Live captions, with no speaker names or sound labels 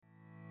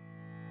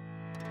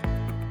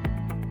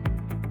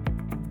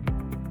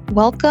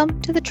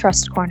Welcome to the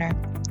Trust Corner.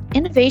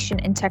 Innovation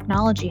in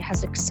technology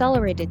has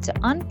accelerated to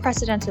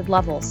unprecedented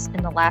levels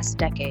in the last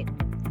decade.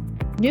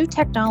 New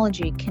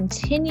technology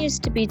continues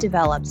to be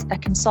developed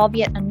that can solve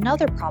yet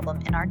another problem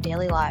in our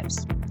daily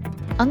lives.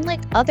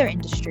 Unlike other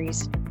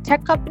industries,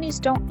 tech companies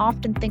don't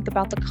often think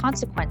about the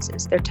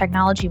consequences their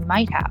technology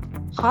might have,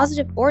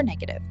 positive or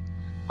negative,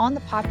 on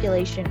the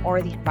population or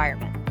the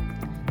environment.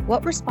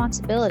 What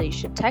responsibility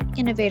should tech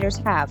innovators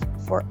have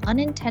for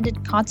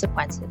unintended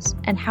consequences,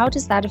 and how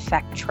does that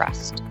affect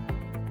trust?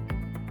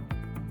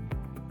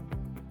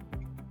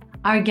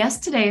 Our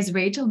guest today is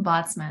Rachel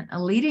Botsman,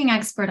 a leading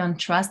expert on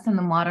trust in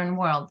the modern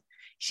world.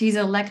 She's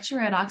a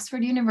lecturer at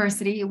Oxford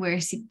University,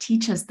 where she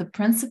teaches the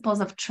principles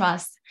of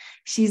trust.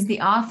 She's the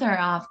author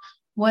of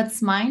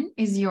What's Mine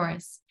is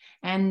Yours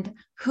and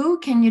Who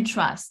Can You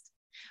Trust?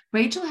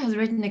 Rachel has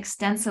written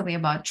extensively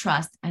about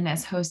trust and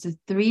has hosted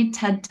 3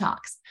 TED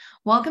Talks.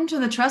 Welcome to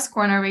the Trust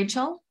Corner,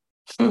 Rachel.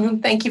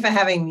 Thank you for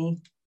having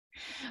me.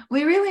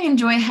 We really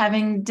enjoy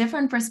having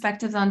different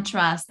perspectives on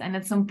trust, and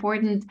it's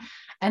important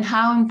and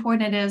how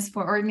important it is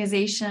for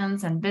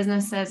organizations and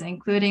businesses,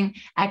 including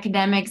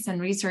academics and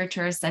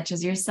researchers such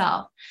as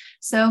yourself.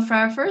 So for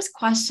our first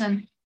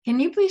question, can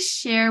you please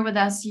share with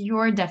us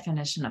your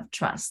definition of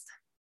trust?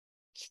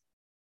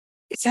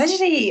 It's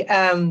actually,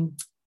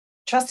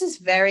 trust is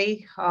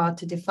very hard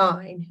to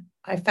define.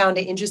 I found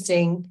it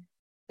interesting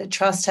that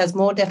trust has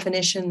more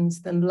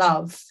definitions than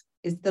love.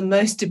 Is the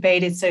most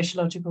debated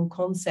sociological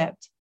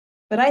concept.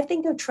 But I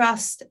think of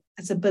trust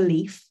as a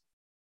belief.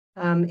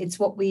 It's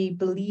what we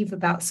believe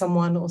about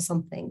someone or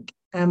something.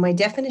 And my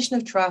definition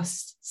of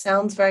trust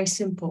sounds very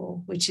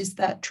simple, which is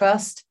that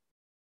trust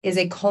is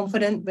a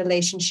confident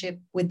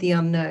relationship with the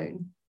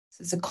unknown.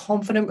 So it's a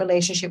confident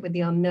relationship with the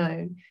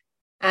unknown.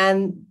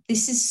 And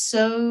this is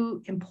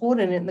so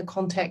important in the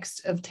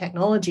context of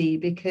technology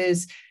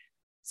because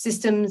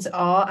systems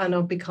are and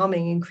are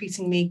becoming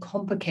increasingly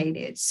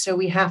complicated. So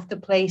we have to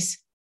place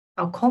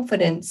our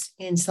confidence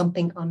in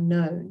something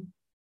unknown.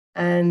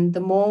 And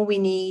the more we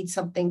need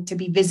something to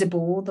be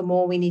visible, the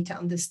more we need to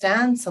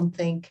understand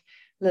something,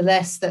 the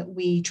less that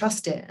we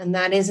trust it. And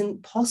that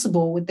isn't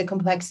possible with the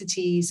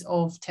complexities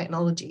of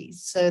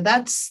technologies. So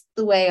that's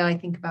the way I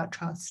think about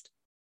trust.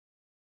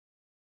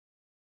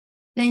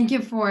 Thank you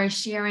for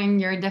sharing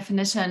your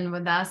definition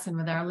with us and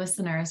with our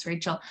listeners,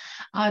 Rachel.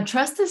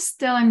 Trust is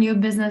still a new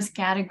business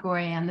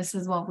category, and this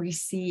is what we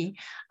see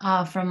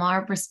from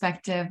our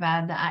perspective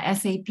at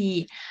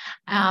SAP.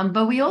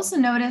 But we also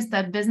notice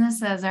that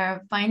businesses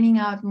are finding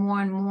out more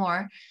and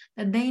more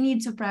that they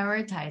need to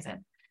prioritize it.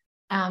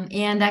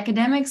 And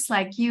academics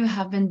like you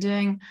have been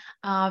doing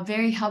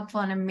very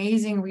helpful and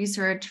amazing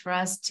research for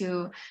us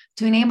to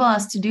enable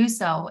us to do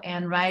so,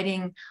 and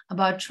writing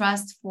about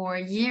trust for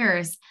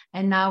years.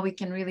 And now we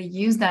can really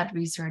use that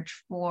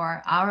research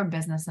for our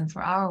business and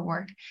for our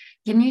work.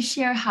 Can you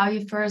share how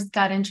you first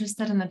got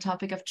interested in the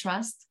topic of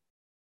trust?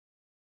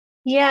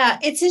 Yeah,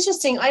 it's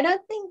interesting. I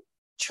don't think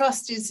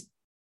trust is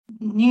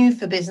new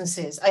for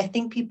businesses. I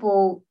think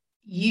people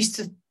used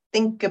to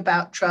think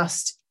about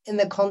trust in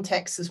the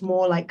context as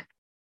more like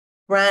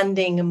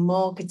branding and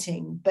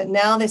marketing. But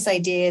now this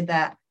idea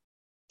that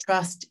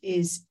trust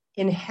is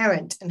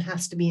inherent and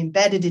has to be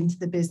embedded into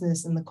the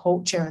business and the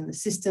culture and the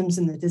systems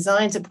and the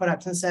designs of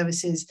products and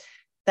services,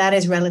 that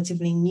is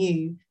relatively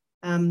new.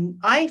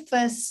 I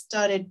first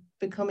started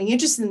becoming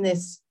interested in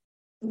this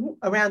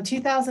around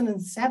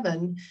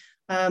 2007.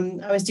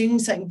 I was doing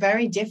something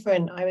very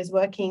different. I was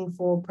working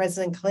for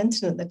President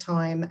Clinton at the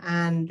time,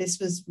 and this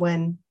was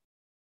when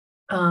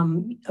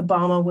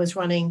Obama was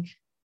running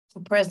for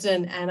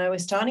president, and I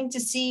was starting to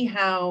see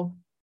how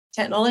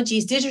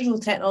digital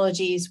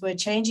technologies were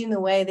changing the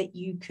way that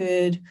you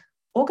could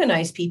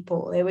organize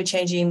people. They were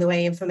changing the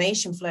way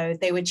information flowed.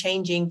 They were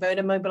changing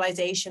voter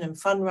mobilization and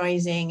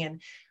fundraising.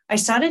 And I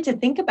started to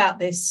think about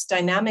this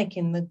dynamic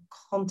in the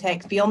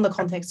context, beyond the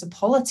context of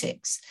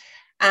politics,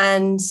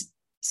 and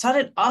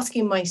started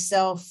asking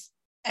myself,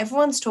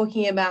 everyone's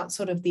talking about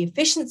sort of the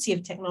efficiency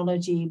of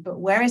technology,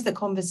 but where is the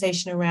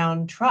conversation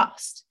around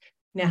trust?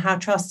 How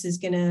trust is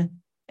going to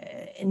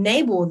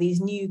enable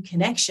these new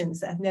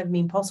connections that have never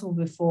been possible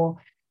before.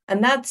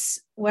 And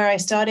that's where I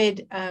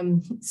started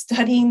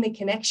studying the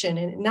connection.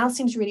 And it now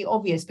seems really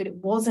obvious, but it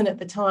wasn't at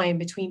the time,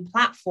 between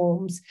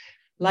platforms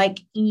like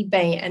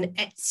eBay and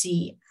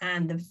Etsy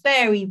and the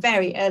very,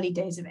 very early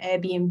days of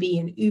Airbnb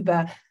and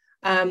Uber,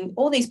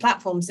 all these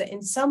platforms that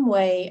in some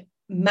way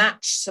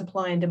match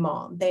supply and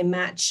demand. They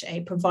match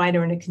a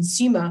provider and a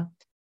consumer.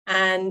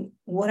 And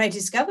what I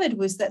discovered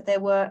was that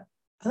there were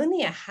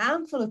only a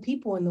handful of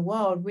people in the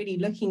world really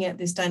looking at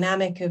this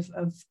dynamic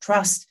of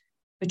trust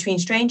between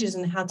strangers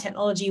and how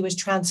technology was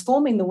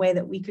transforming the way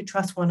that we could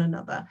trust one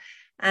another.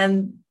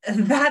 And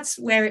that's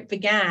where it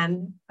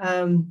began.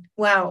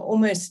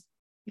 Almost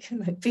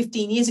like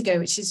 15 years ago,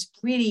 which is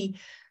really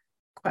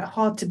quite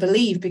hard to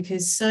believe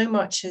because so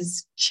much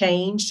has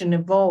changed and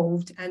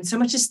evolved, and so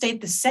much has stayed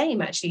the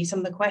same. Actually, some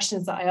of the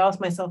questions that I asked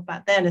myself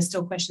back then are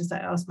still questions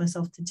that I ask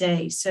myself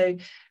today. So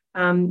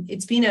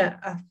it's been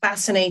a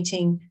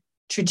fascinating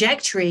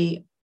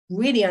trajectory,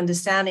 really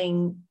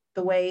understanding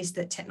the ways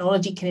that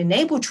technology can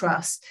enable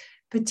trust,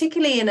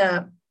 particularly in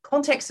a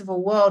context of a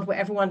world where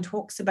everyone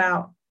talks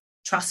about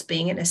trust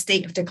being in a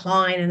state of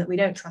decline, and that we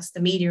don't trust the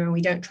media, and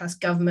we don't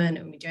trust government,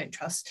 and we don't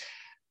trust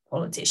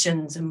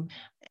politicians, and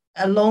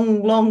a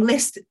long, long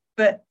list.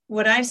 But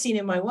what I've seen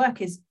in my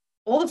work is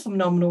all the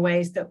phenomenal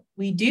ways that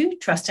we do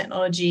trust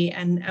technology,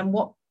 and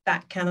what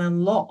that can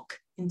unlock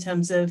in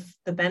terms of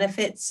the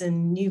benefits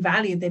and new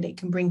value that it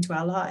can bring to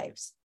our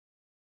lives.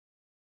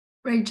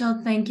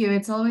 Rachel, thank you.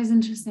 It's always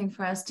interesting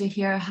for us to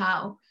hear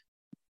how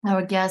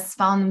our guests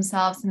found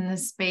themselves in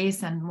this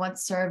space and what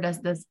served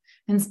as this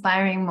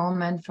inspiring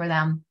moment for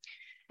them.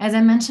 As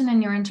I mentioned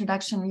in your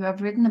introduction, you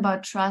have written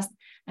about trust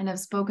and have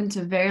spoken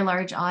to very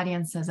large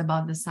audiences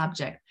about the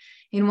subject.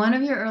 In one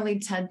of your early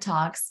TED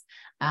Talks,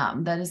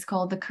 that is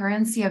called The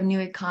Currency of New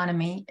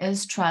Economy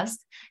is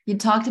Trust, you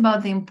talked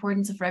about the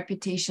importance of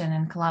reputation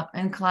and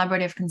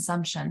collaborative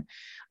consumption,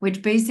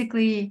 which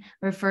basically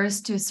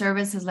refers to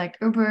services like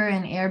Uber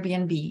and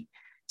Airbnb.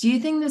 Do you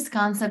think this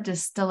concept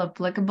is still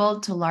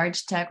applicable to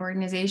large tech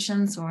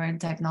organizations or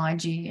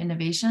technology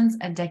innovations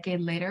a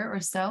decade later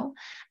or so?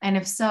 And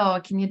if so,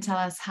 can you tell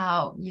us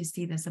how you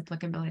see this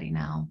applicability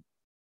now?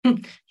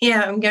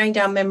 Yeah, I'm going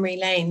down memory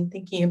lane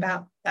thinking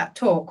about that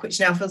talk, which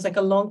now feels like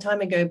a long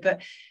time ago.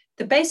 But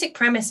the basic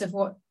premise of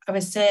what I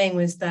was saying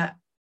was that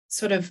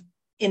sort of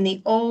in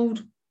the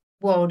old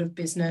world of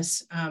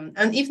business,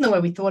 and even the way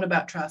we thought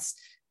about trust,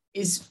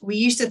 is we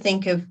used to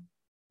think of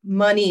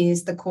money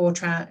as the core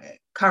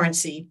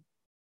currency.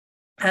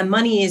 And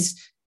money is,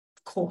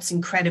 of course,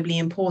 incredibly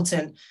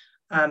important.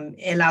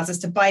 It allows us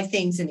to buy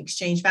things and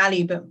exchange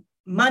value, but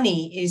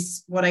money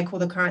is what I call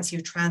the currency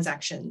of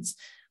transactions.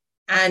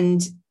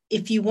 And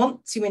if you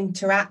want to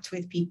interact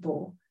with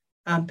people,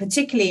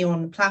 particularly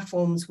on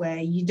platforms where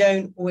you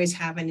don't always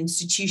have an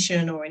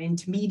institution or an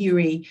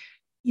intermediary,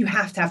 you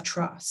have to have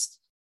trust.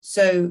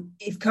 So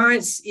if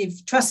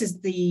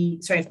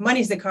money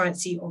is the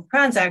currency of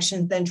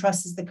transactions, then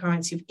trust is the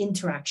currency of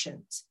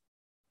interactions.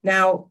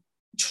 Now,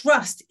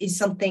 trust is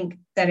something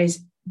that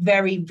is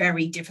very,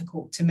 very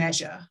difficult to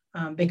measure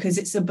because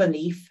it's a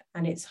belief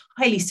and it's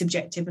highly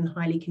subjective and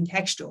highly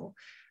contextual.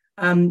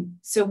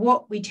 So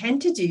what we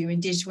tend to do in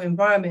digital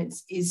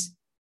environments is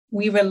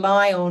we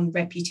rely on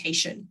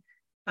reputation.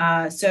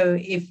 So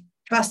if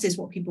trust is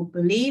what people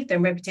believe,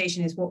 then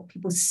reputation is what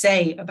people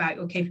say about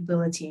your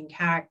capability and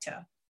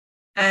character.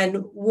 And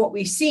what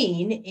we've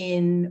seen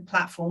in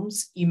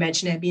platforms, you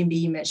mentioned Airbnb,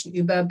 you mentioned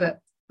Uber, but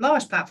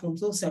large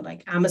platforms also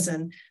like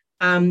Amazon,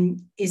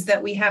 is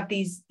that we have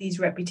these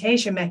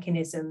reputation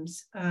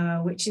mechanisms,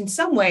 which in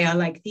some way are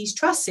like these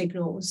trust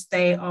signals.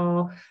 They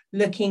are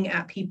looking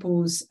at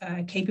people's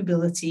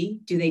capability.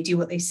 Do they do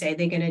what they say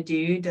they're going to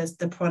do? Does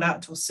the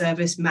product or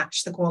service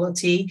match the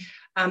quality?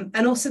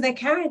 And also their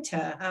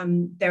character,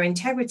 their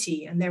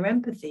integrity and their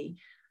empathy.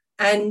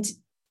 And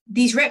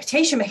these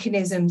reputation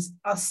mechanisms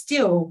are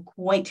still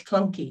quite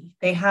clunky.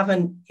 They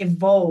haven't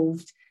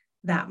evolved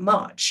that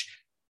much.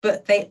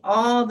 But they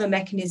are the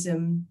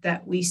mechanism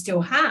that we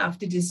still have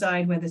to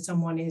decide whether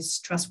someone is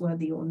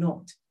trustworthy or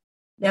not.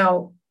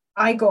 Now,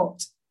 I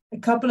got a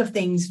couple of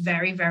things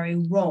very, very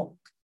wrong.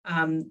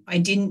 I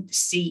didn't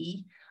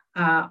see.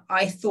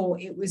 I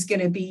thought it was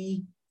going to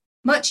be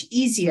much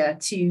easier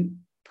to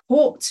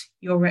port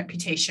your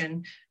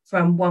reputation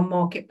from one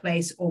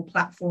marketplace or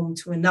platform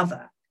to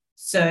another.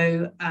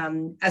 So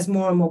as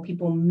more and more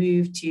people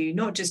move to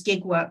not just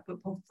gig work,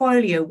 but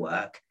portfolio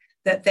work,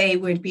 that they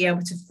would be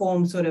able to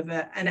form sort of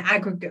an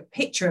aggregate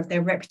picture of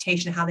their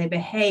reputation, how they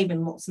behave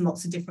in lots and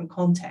lots of different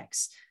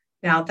contexts.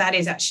 Now, that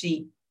is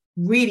actually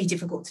really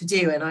difficult to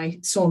do. And I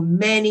saw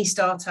many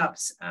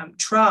startups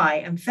try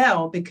and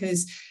fail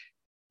because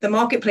the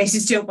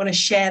marketplaces don't want to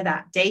share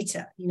that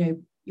data. You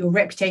know, your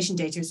reputation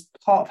data is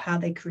part of how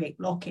they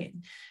create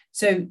lock-in.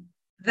 So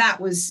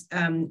that was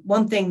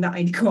one thing that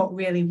I got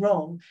really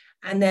wrong.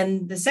 And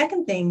then the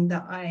second thing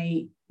that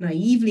I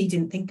naively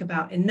didn't think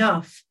about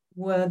enough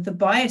were the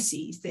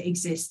biases that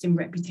exist in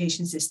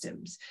reputation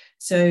systems.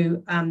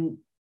 So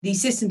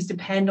these systems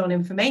depend on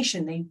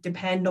information. They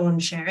depend on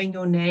sharing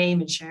your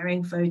name and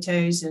sharing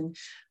photos and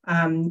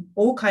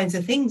all kinds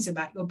of things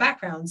about your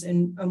backgrounds.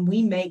 And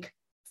we make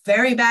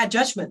very bad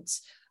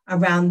judgments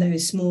around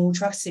those small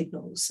trust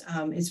signals.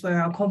 It's where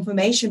our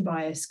confirmation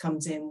bias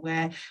comes in,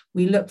 where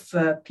we look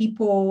for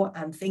people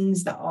and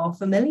things that are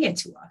familiar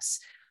to us.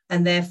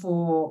 And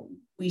therefore,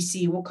 we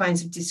see all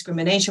kinds of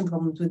discrimination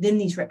problems within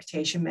these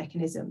reputation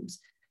mechanisms.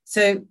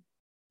 So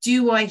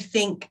do I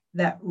think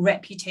that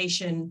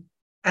reputation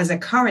as a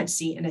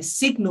currency and a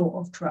signal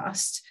of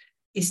trust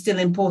is still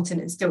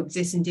important and still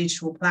exists in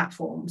digital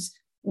platforms?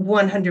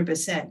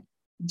 100%.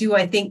 Do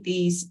I think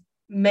these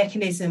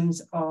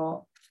mechanisms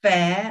are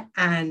fair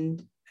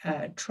and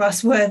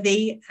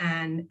trustworthy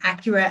and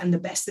accurate and the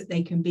best that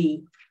they can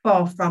be?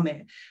 Far from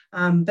it.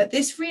 But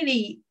this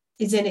really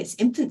is in its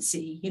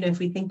infancy. You know, if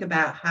we think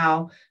about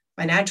how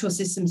financial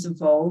systems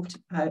evolved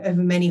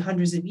over many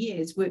hundreds of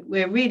years,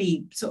 we're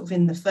really sort of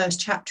in the first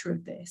chapter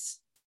of this.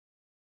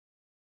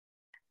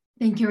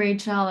 Thank you,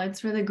 Rachel.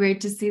 It's really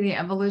great to see the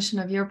evolution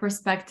of your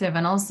perspective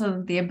and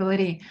also the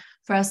ability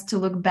for us to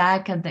look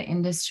back at the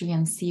industry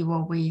and see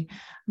what we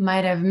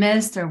might have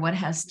missed or what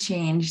has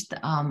changed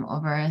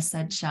over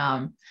such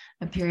a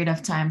period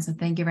of time. So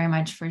thank you very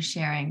much for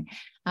sharing.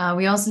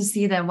 We also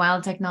see that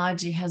while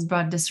technology has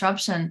brought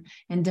disruption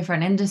in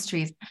different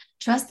industries,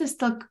 trust is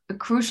still a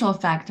crucial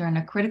factor and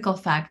a critical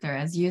factor,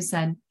 as you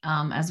said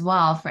as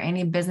well, for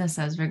any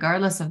businesses,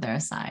 regardless of their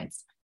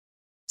size.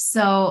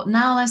 So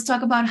now let's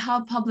talk about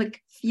how public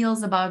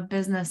feels about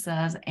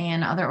businesses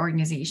and other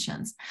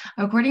organizations.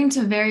 According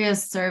to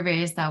various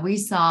surveys that we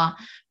saw,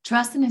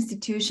 trust in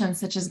institutions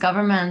such as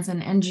governments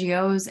and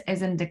NGOs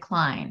is in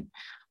decline,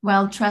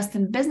 while trust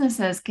in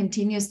businesses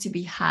continues to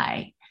be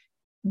high.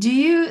 Do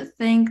you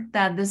think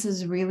that this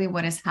is really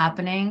what is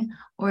happening,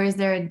 or is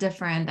there a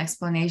different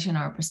explanation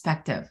or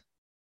perspective?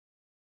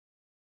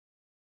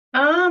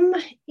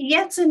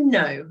 Yes and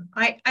no.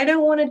 I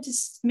don't want to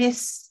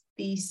dismiss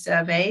these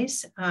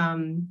surveys,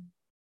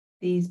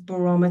 these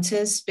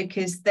barometers,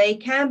 because they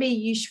can be a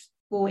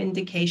useful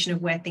indication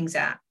of where things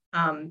are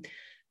at.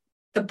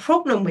 The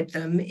problem with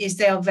them is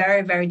they are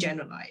very, very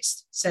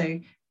generalized. So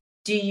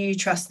do you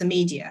trust the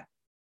media?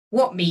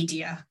 What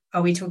media?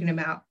 Are we talking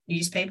about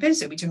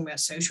newspapers? Are we talking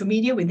about social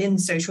media? Within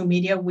social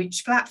media,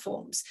 which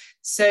platforms?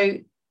 So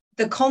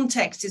the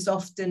context is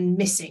often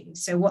missing.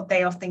 So what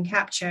they often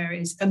capture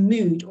is a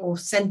mood or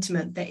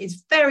sentiment that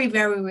is very,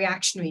 very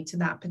reactionary to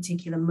that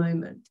particular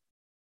moment.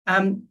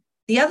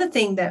 The other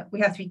thing that we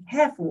have to be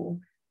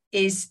careful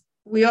is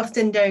we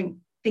often don't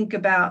think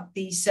about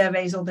these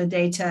surveys or the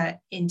data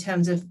in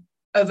terms of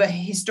over a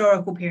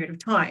historical period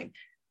of time.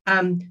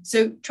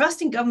 So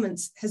trust in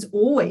governments has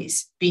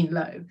always been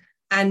low,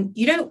 and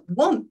you don't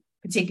want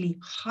particularly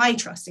high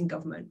trust in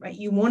government, right?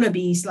 You want to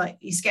be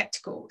slightly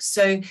skeptical.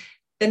 So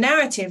the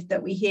narrative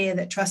that we hear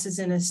that trust is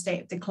in a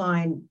state of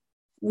decline,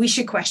 we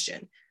should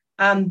question.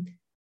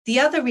 The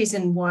other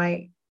reason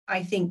why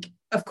I think,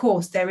 of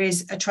course, there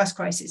is a trust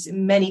crisis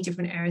in many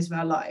different areas of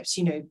our lives.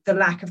 You know, the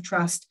lack of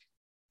trust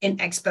in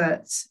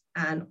experts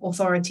and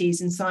authorities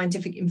and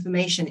scientific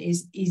information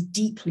is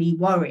deeply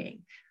worrying.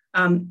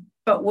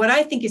 But what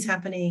I think is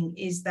happening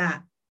is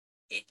that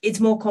it's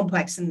more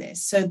complex than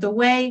this. So the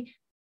way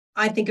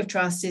I think of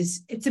trust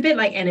is it's a bit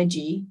like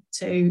energy.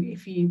 So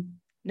if you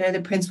know the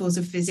principles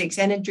of physics,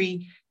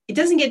 energy, it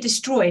doesn't get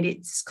destroyed.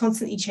 It's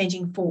constantly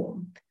changing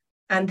form.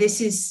 And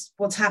this is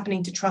what's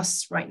happening to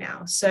trusts right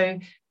now.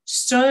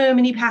 So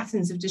many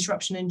patterns of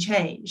disruption and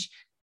change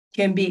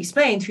can be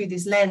explained through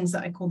this lens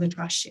that I call the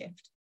trust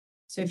shift.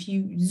 So if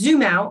you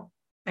zoom out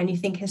and you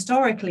think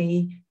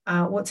historically,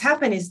 what's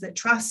happened is that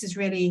trust has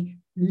really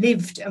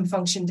lived and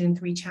functioned in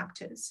three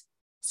chapters.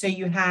 So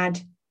you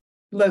had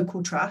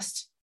local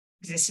trust,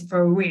 existed for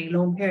a really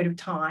long period of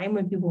time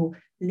when people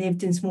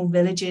lived in small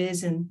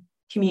villages and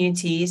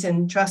communities,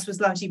 and trust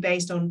was largely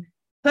based on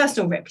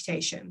personal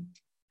reputation.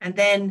 And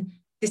then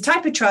this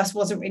type of trust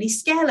wasn't really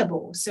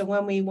scalable. So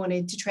when we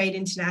wanted to trade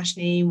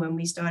internationally, when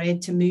we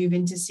started to move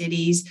into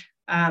cities,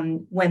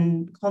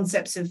 when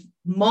concepts of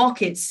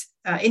markets,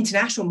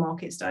 international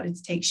markets started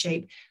to take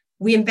shape,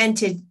 we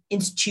invented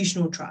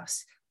institutional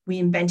trust. We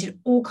invented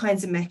all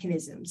kinds of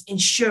mechanisms,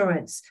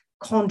 insurance,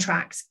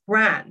 contracts,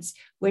 brands,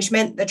 which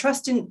meant the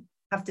trust didn't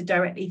have to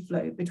directly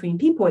flow between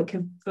people. It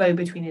could flow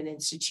between an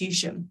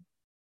institution.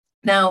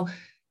 Now,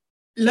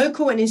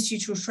 local and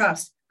institutional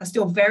trust are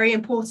still very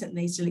important.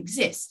 They still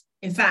exist.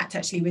 In fact,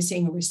 actually, we're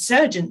seeing a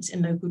resurgence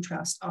in local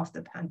trust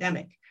after the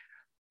pandemic.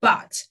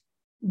 But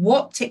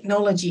what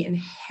technology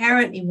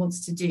inherently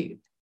wants to do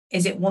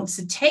is it wants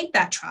to take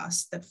that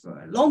trust that for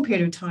a long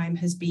period of time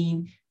has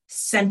been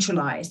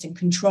centralized and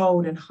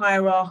controlled and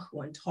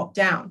hierarchical and top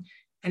down,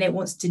 and it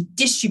wants to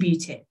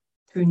distribute it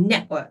through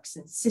networks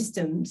and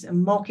systems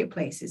and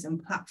marketplaces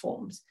and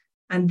platforms.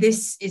 And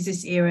this is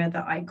this era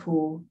that I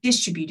call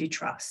distributed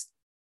trust.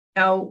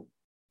 Now,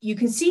 you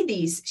can see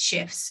these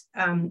shifts,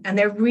 and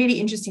they're a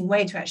really interesting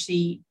way to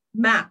actually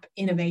map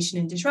innovation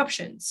and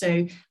disruption.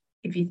 So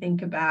if you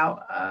think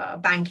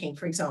about banking,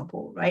 for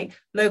example, right?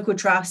 Local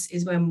trust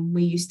is when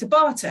we used to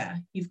barter.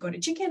 You've got a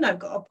chicken, I've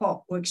got a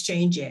pot, we'll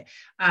exchange it.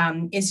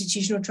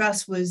 Institutional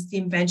trust was the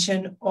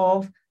invention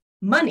of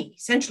money,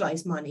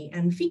 centralized money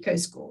and FICO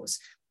scores.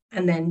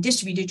 And then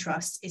distributed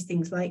trust is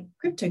things like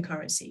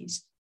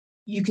cryptocurrencies.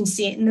 You can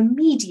see it in the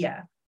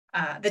media.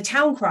 The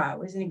town crier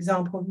was an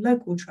example of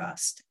local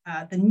trust.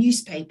 The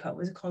newspaper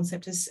was a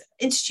concept of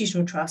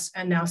institutional trust,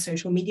 and now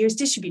social media is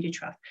distributed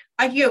trust.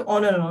 I could go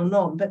on and on and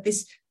on, but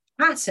this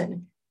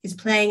pattern is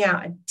playing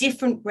out at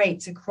different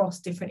rates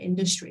across different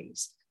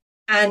industries.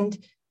 And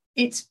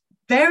it's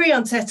very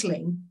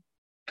unsettling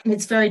and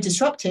it's very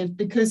disruptive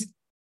because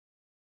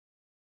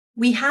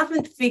we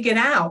haven't figured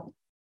out,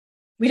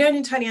 we don't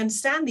entirely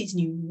understand these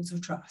new rules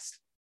of trust.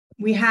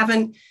 We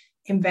haven't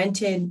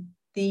invented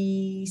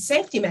the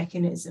safety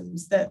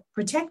mechanisms that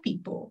protect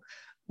people.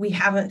 We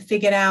haven't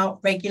figured out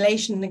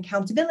regulation and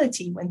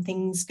accountability when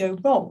things go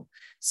wrong.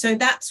 So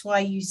that's why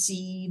you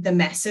see the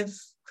mess of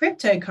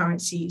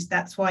cryptocurrencies.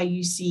 That's why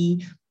you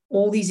see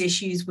all these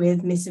issues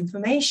with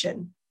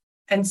misinformation.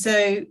 And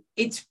so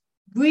it's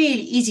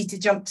really easy to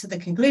jump to the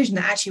conclusion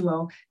that actually,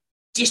 well,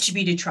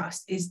 distributed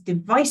trust is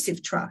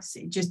divisive trust.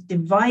 It just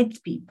divides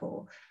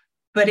people.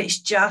 But it's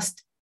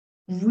just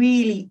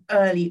really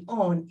early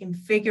on in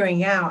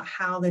figuring out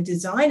how the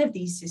design of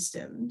these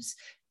systems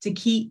to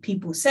keep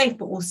people safe,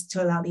 but also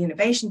to allow the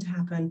innovation to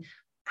happen,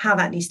 how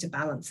that needs to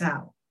balance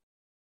out.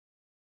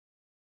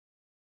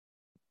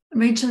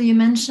 Rachel, you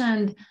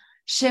mentioned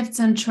shifts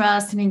in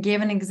trust, and you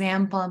gave an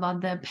example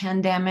about the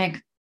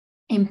pandemic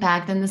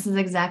impact. And this is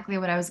exactly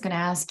what I was going to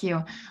ask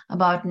you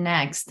about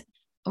next.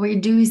 We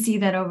do see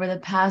that over the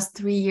past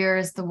 3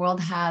 years, the world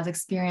has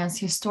experienced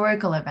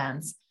historical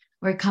events.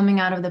 We're coming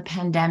out of the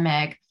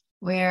pandemic.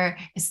 We're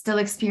still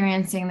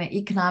experiencing the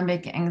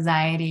economic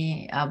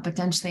anxiety,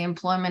 potentially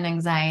employment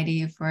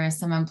anxiety for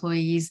some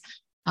employees.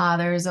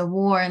 There's a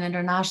war and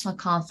international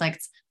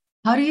conflicts.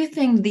 How do you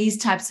think these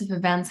types of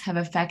events have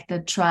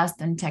affected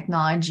trust and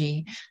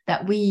technology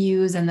that we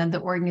use and that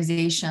the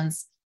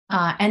organizations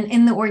and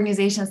in the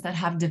organizations that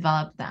have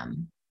developed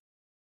them?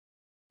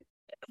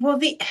 Well,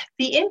 the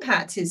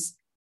impact is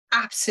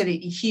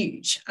absolutely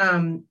huge.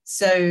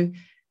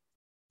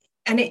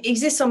 And it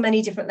exists on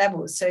many different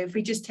levels. So if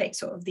we just take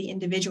sort of the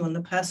individual and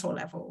the personal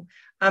level,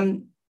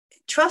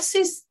 trust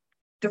is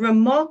the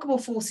remarkable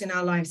force in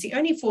our lives, the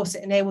only force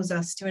that enables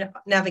us to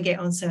navigate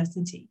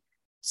uncertainty.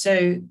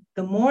 So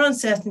the more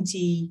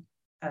uncertainty,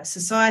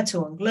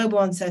 societal and global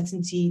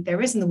uncertainty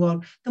there is in the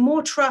world, the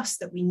more trust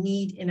that we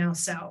need in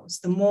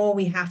ourselves, the more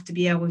we have to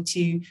be able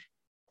to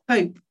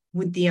cope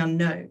with the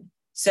unknown.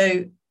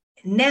 So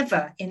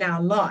never in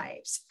our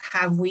lives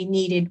have we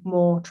needed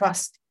more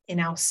trust in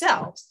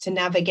ourselves to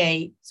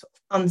navigate sort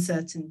of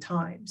uncertain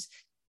times.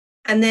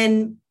 And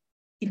then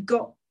you've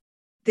got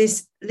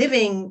this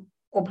living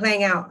or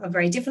playing out a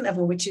very different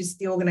level, which is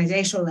the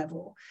organizational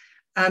level.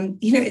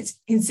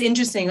 It's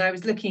interesting. I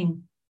was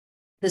looking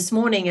this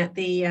morning at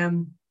the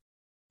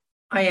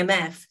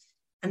IMF,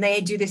 and they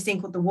do this thing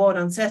called the World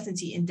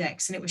Uncertainty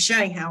Index, and it was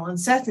showing how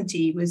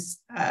uncertainty was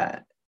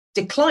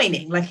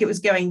declining, like it was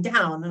going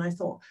down. And I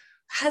thought,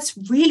 that's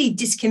really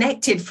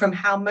disconnected from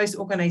how most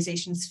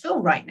organizations feel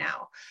right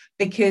now.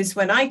 Because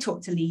when I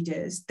talk to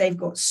leaders, they've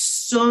got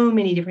so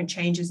many different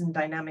changes and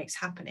dynamics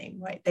happening,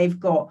 right? They've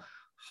got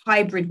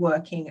hybrid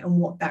working and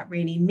what that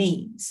really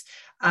means.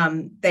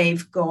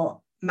 They've got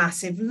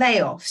massive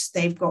layoffs.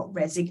 They've got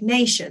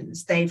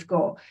resignations. They've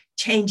got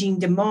changing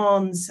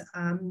demands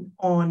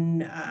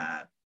on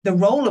the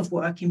role of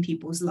work in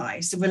people's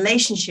lives, the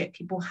relationship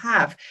people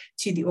have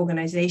to the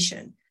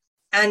organization.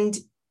 And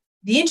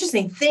the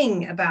interesting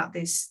thing about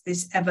this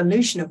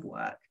evolution of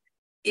work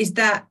is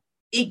that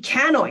it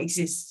cannot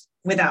exist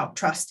without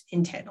trust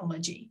in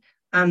technology.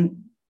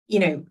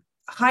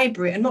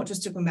 Hybrid, and not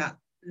just talking about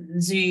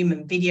Zoom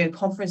and video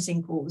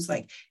conferencing calls,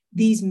 like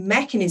these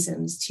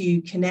mechanisms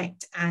to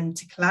connect and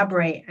to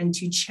collaborate and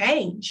to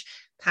change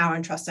power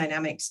and trust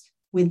dynamics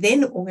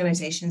within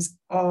organizations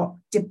are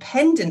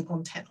dependent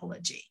on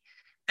technology.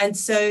 And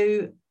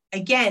so,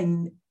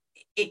 again,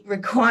 it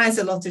requires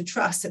a lot of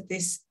trust that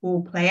this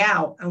will play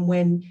out. And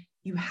when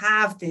you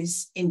have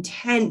this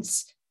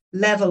intense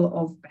level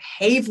of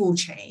behavioral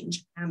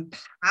change and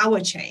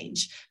power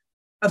change,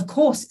 of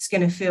course, it's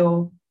going to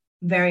feel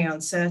very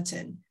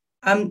uncertain.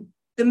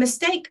 The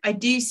mistake I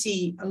do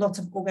see a lot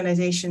of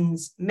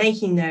organizations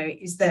making, though,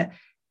 is that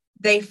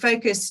they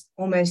focus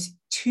almost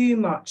too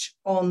much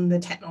on the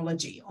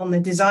technology, on the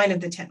design of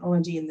the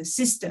technology and the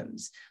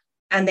systems,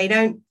 and they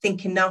don't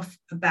think enough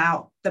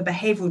about the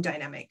behavioral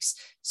dynamics.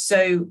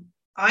 So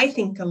I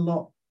think a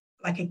lot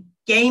like a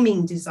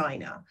gaming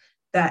designer,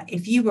 that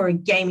if you were a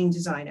gaming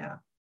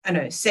designer, I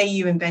don't know, say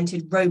you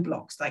invented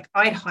Roblox, like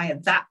I'd hire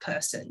that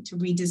person to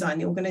redesign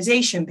the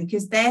organization,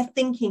 because they're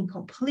thinking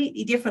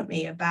completely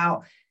differently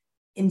about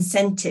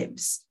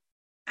incentives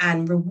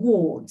and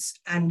rewards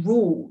and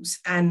rules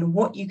and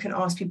what you can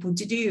ask people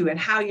to do and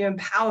how you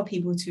empower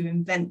people to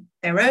invent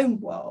their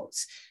own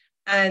worlds.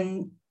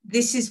 And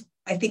this is,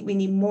 I think we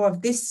need more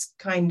of this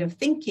kind of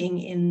thinking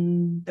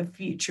in the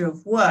future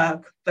of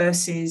work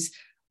versus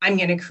I'm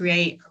going to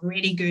create a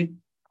really good,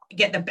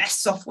 get the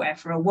best software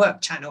for a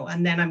work channel,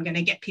 and then I'm going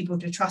to get people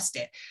to trust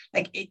it.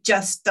 Like, it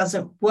just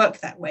doesn't work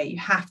that way. You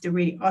have to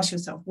really ask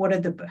yourself, what are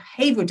the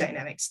behavioral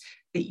dynamics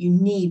that you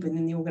need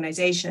within the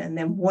organization? And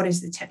then what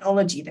is the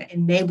technology that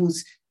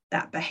enables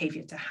that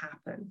behavior to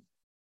happen?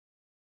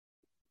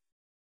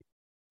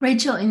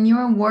 Rachel, in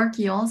your work,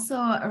 you also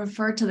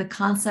refer to the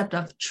concept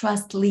of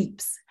trust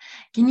leaps.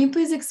 Can you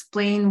please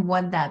explain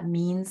what that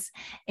means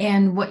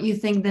and what you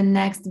think the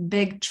next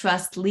big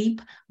trust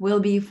leap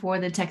will be for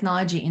the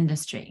technology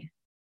industry?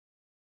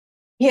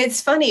 Yeah,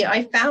 it's funny.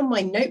 I found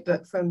my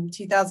notebook from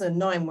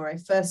 2009 where I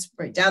first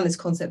wrote down this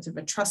concept of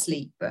a trust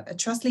leap. But a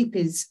trust leap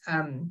is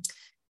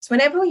it's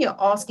whenever you're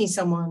asking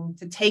someone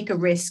to take a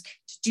risk,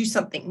 to do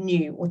something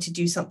new or to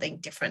do something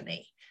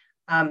differently.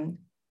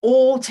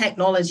 All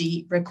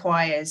technology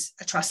requires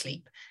a trust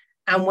leap.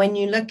 And when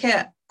you look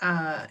at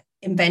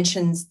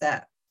inventions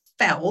that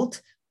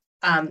failed,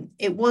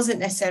 it wasn't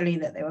necessarily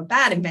that they were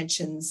bad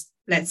inventions,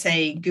 let's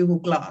say Google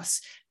Glass.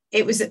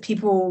 It was that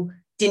people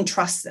didn't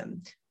trust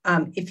them.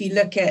 If you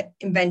look at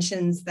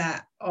inventions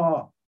that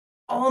are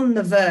on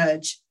the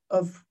verge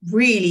of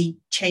really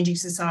changing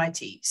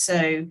society,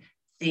 so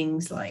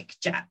things like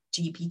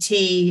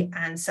GPT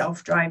and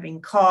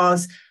self-driving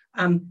cars,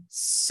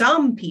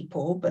 some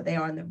people, but they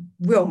are in the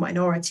real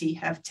minority,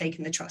 have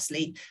taken the trust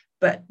leap.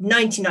 But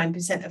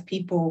 99% of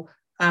people,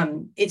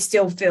 it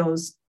still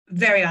feels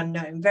very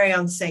unknown, very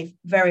unsafe,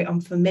 very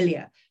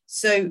unfamiliar.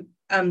 So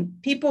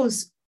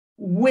people's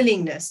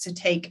willingness to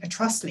take a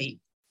trust leap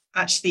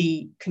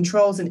actually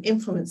controls and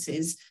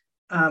influences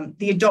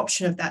the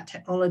adoption of that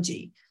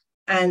technology.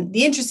 And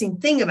the interesting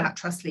thing about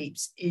trust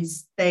leaps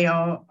is they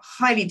are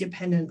highly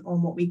dependent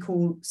on what we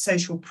call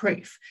social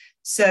proof.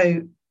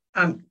 So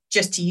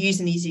just to use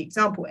an easy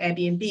example,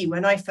 Airbnb,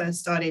 when I first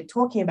started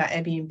talking about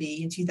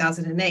Airbnb in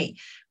 2008,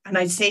 and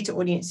I'd say to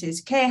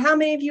audiences, okay, how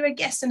many of you are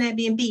guests on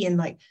Airbnb? And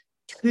like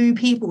 2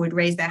 people would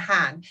raise their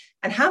hand.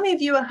 And how many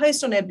of you are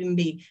hosts on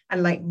Airbnb?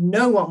 And like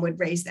no one would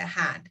raise their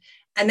hand.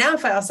 And now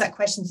if I ask that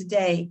question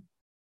today,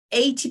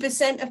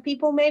 80% of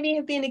people maybe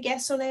have been a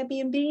guest on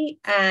Airbnb,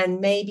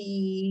 and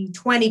maybe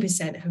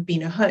 20% have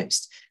been a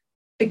host,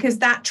 because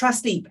that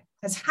trust leap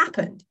has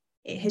happened.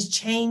 It has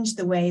changed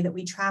the way that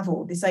we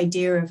travel. This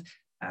idea of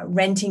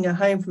renting a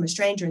home from a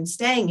stranger and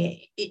staying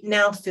it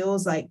now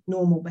feels like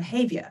normal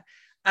behavior.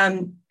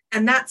 And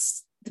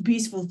that's the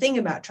beautiful thing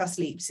about trust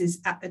leaps, is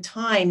at the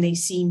time they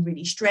seem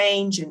really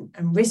strange and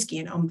risky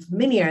and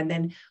unfamiliar. And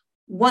then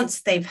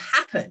once they've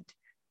happened,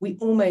 we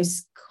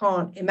almost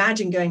can't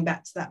imagine going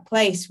back to that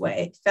place where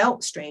it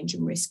felt strange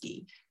and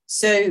risky.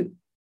 So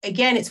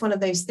again, it's one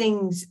of those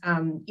things,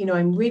 I'm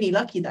really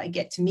lucky that I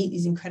get to meet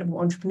these incredible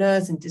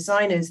entrepreneurs and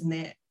designers, and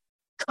they're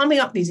coming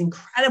up with these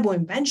incredible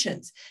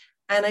inventions.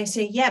 And I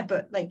say, yeah,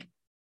 but like,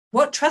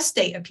 what trust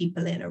state are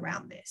people in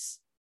around this?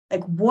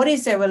 Like, what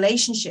is their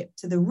relationship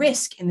to the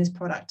risk in this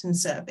product and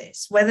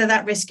service, whether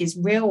that risk is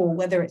real or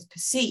whether it's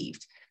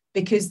perceived?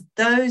 Because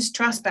those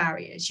trust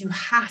barriers, you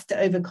have to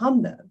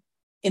overcome them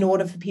in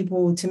order for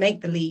people to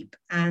make the leap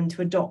and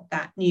to adopt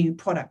that new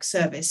product,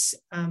 service,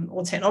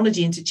 or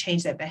technology, and to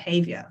change their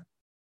behavior.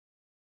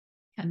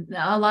 And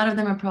a lot of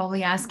them are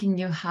probably asking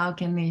you, how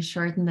can they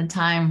shorten the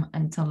time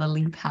until the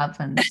leap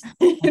happens?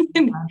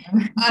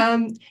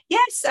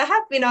 Yes, I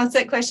have been asked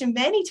that question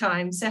many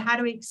times. So how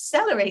do we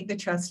accelerate the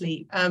trust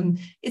leap?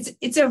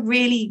 It's a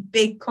really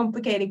big,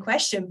 complicated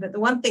question. But the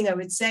one thing I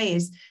would say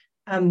is,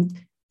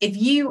 if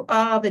you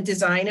are the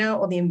designer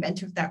or the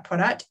inventor of that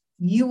product,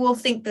 you will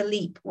think the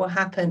leap will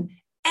happen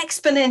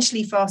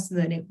exponentially faster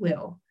than it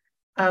will.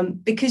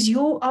 Because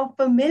you are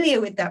familiar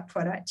with that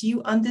product,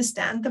 you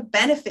understand the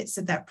benefits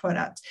of that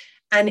product.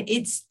 And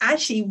it's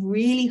actually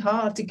really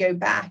hard to go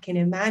back and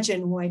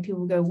imagine why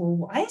people go, well,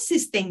 why is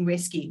this thing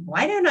risky?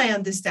 Why don't I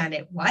understand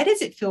it? Why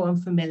does it feel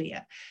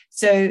unfamiliar?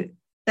 So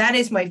that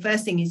is my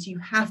first thing, is you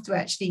have to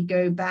actually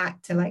go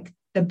back to like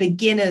the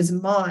beginner's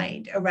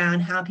mind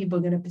around how people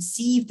are going to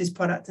perceive this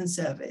product and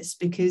service,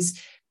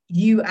 because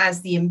you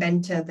as the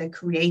inventor, the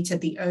creator,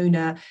 the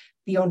owner,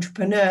 the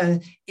entrepreneur,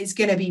 it's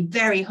going to be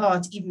very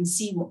hard to even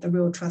see what the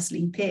real trust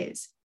leap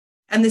is.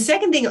 And the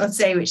second thing I'd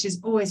say, which is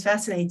always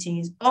fascinating,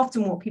 is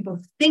often what people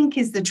think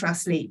is the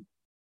trust leap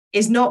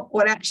is not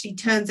what actually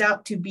turns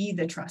out to be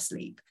the trust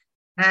leap.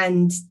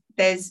 And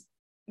there's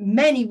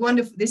many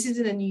wonderful, this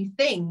isn't a new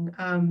thing.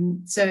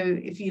 So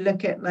if you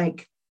look at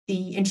like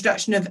the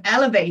introduction of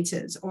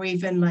elevators, or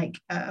even like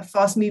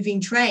fast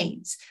moving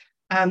trains,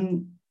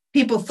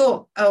 people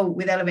thought,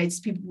 with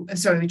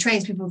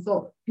trains, people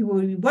thought people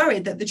would be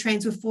worried that the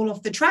trains would fall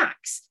off the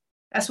tracks.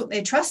 That's what they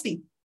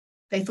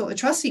thought the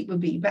trust leap would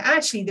be. But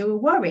actually, they were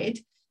worried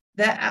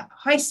that at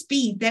high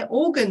speed, their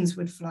organs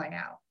would fly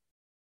out.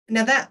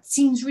 Now, that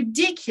seems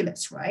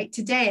ridiculous, right,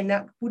 today, and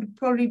that would have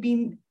probably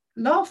been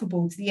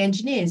laughable to the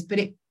engineers, but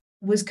it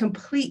was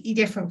completely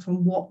different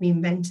from what the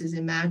inventors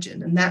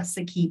imagined. And that's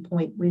the key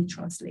point with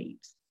trust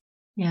leaps.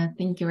 Yeah,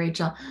 thank you,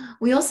 Rachel.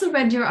 We also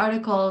read your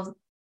article,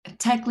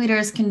 Tech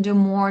Leaders Can Do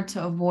More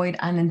to Avoid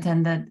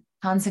Unintended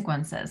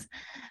Consequences.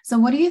 So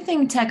what do you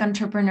think tech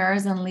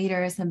entrepreneurs and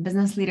leaders and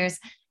business leaders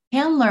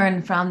can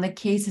learn from the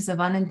cases of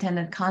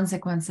unintended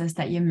consequences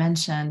that you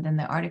mentioned in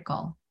the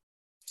article?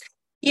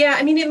 Yeah,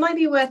 I mean, it might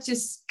be worth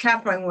just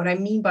clarifying what I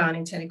mean by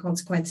unintended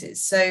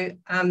consequences. So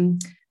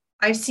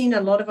I've seen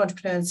a lot of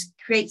entrepreneurs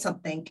create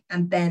something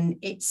and then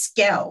it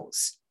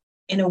scales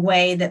in a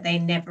way that they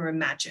never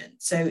imagined.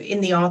 So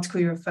in the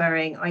article you're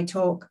referring, I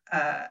talk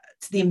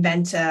to the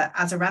inventor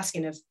Azar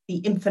Raskin of the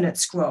infinite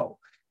scroll.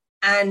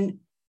 And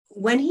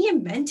when he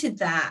invented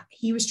that,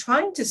 he was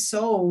trying to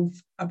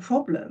solve a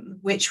problem,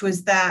 which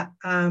was that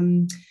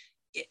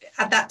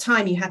at that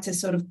time you had to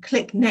sort of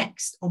click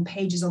next on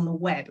pages on the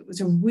web. It was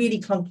a really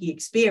clunky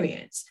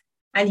experience.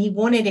 And he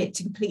wanted it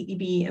to completely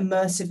be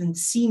immersive and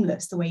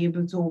seamless, the way you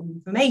absorb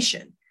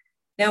information.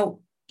 Now,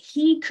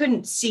 he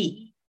couldn't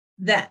see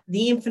that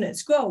the infinite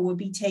scroll would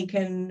be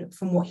taken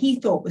from what he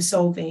thought was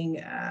solving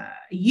a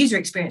user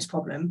experience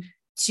problem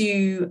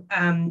to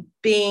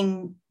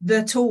being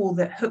the tool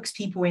that hooks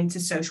people into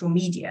social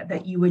media,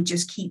 that you would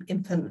just keep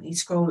infinitely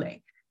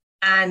scrolling.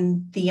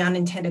 And the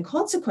unintended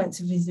consequence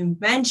of his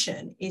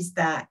invention is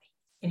that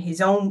in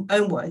his own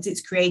words,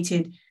 it's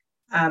created,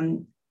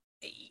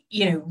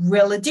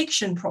 real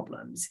addiction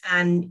problems,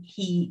 and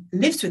he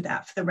lives with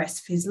that for the rest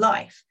of his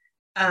life.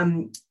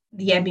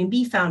 The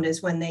Airbnb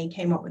founders, when they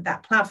came up with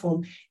that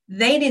platform,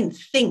 they didn't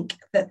think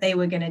that they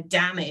were going to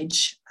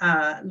damage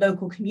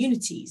local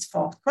communities.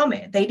 Far from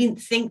it. They didn't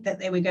think that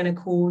they were going to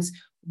cause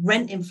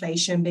rent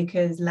inflation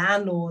because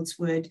landlords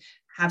would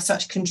have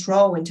such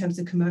control in terms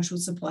of commercial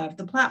supply of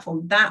the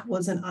platform. That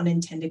was an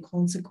unintended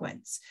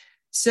consequence.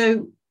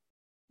 So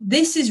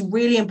this is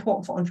really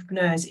important for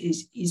entrepreneurs,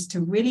 is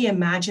to really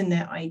imagine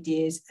their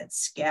ideas at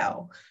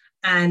scale.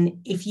 And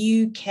if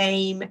you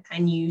came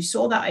and you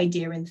saw that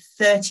idea in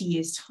 30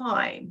 years'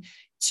 time,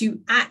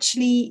 to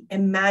actually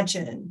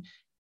imagine,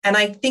 and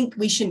I think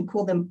we shouldn't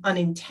call them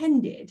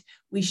unintended,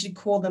 we should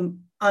call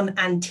them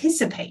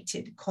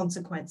unanticipated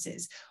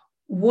consequences.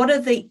 What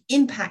are the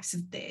impacts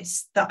of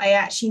this that I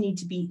actually need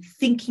to be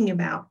thinking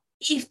about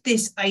if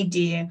this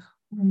idea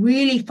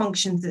really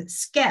functions at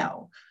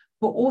scale?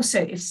 But also,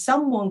 if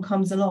someone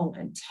comes along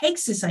and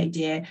takes this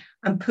idea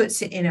and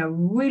puts it in a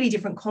really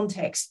different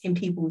context in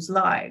people's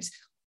lives,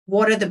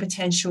 what are the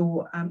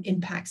potential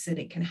impacts that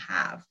it can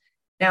have?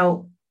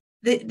 Now,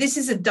 this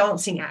is a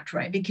dancing act,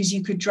 right? Because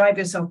you could drive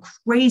yourself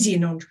crazy,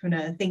 an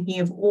entrepreneur, thinking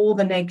of all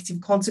the negative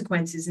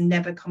consequences and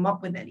never come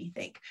up with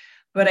anything.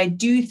 But I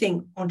do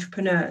think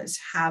entrepreneurs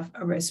have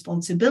a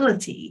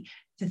responsibility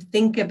to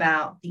think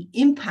about the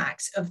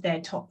impacts of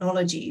their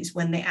technologies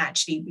when they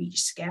actually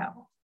reach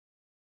scale.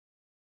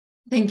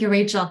 Thank you,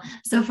 Rachel.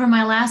 So for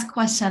my last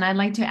question, I'd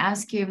like to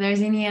ask you if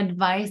there's any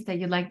advice that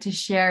you'd like to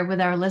share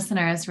with our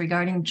listeners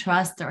regarding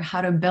trust or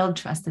how to build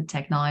trusted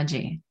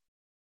technology.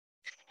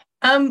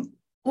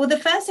 Well, the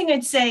first thing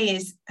I'd say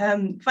is,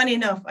 funny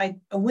enough, I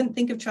wouldn't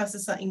think of trust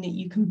as something that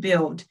you can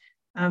build.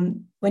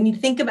 When you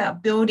think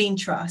about building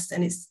trust,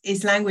 and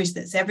it's language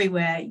that's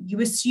everywhere, you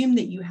assume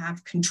that you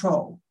have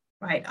control,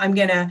 right? I'm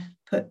going to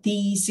put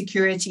these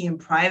security and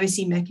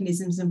privacy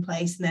mechanisms in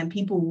place, and then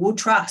people will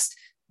trust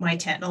my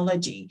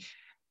technology.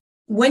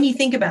 When you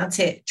think about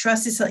it,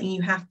 trust is something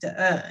you have to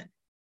earn.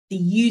 The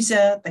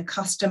user, the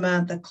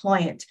customer, the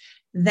client,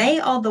 they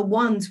are the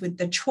ones with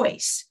the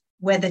choice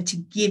whether to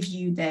give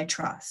you their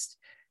trust.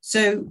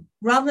 So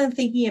rather than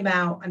thinking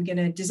about, I'm going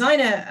to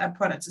design a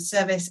product or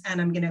service and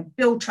I'm going to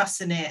build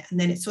trust in it, and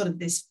then it's sort of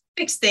this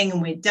fixed thing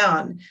and we're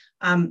done.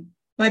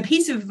 My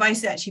piece of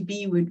advice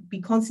would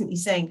be constantly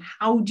saying,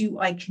 how do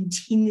I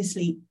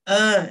continuously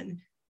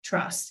earn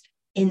trust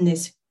in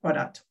this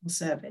product or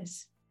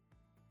service?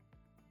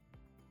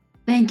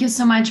 Thank you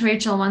so much,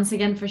 Rachel, once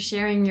again for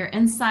sharing your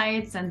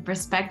insights and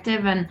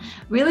perspective and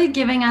really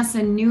giving us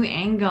a new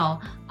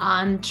angle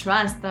on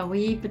trust that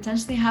we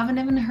potentially haven't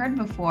even heard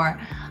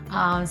before.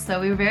 So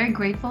we're very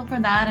grateful for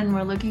that, and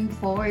we're looking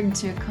forward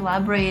to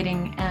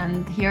collaborating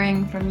and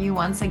hearing from you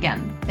once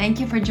again. Thank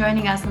you for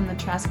joining us on the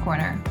Trust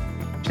Corner.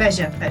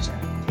 Pleasure.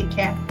 Take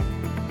care.